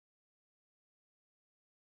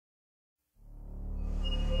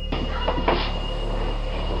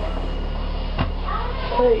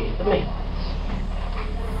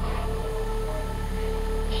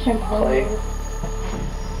Play.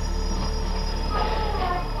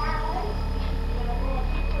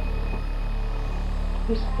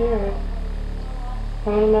 I'm scared.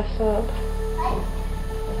 I'm gonna mess up.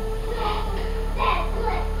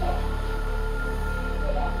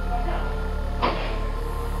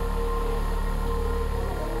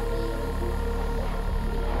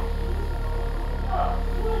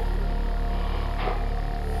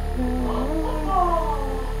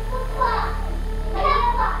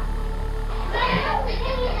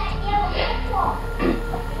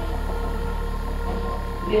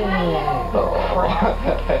 Yeah. Oh.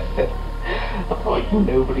 I feel like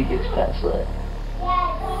nobody gets past that.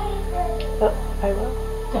 Oh, I will.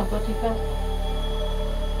 Don't go too fast.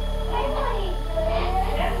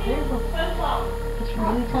 It's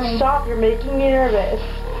really tiny. Stop, you're making me nervous.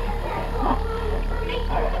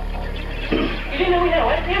 You didn't know we had a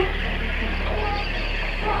webcam?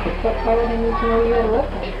 Why would I need to know you had a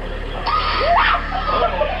webcam?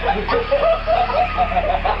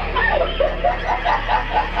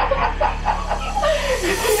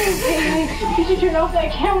 You should turn off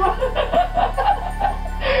that camera.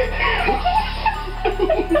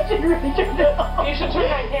 You should really turn it off. You should turn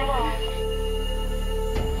that camera off.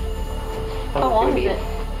 How long is it?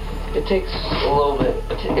 It takes a little bit.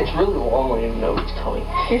 It's really long when you know it's coming.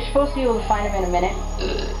 You're supposed to be able to find them in a minute.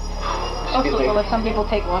 Excuse me. Although some people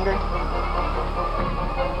take longer.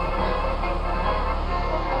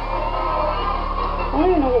 I don't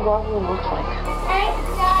even know what Roslyn looks like.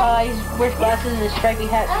 He wears glasses and a stripy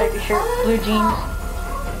hat, stripy shirt, blue jeans.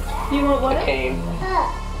 You want what? A cane.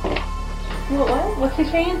 You want what? What's his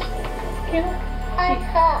hands? Kayla? A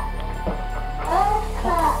cup.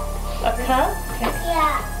 A cup?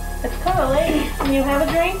 Yeah. It's kind of late. Can you have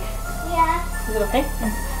a drink? Yeah. Is it okay?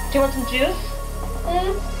 Do you want some juice?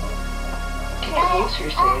 Can't lose your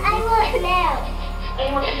I want milk.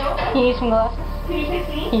 You want some milk? Can you use some glasses? Can you take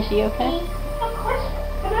me? Can you see okay? Of course.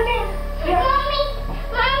 Come on in. Yeah.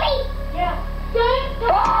 Mommy. Yeah.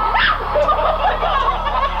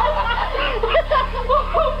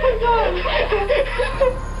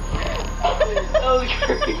 That was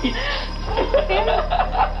great.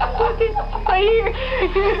 Right here.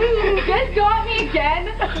 You guys got me again.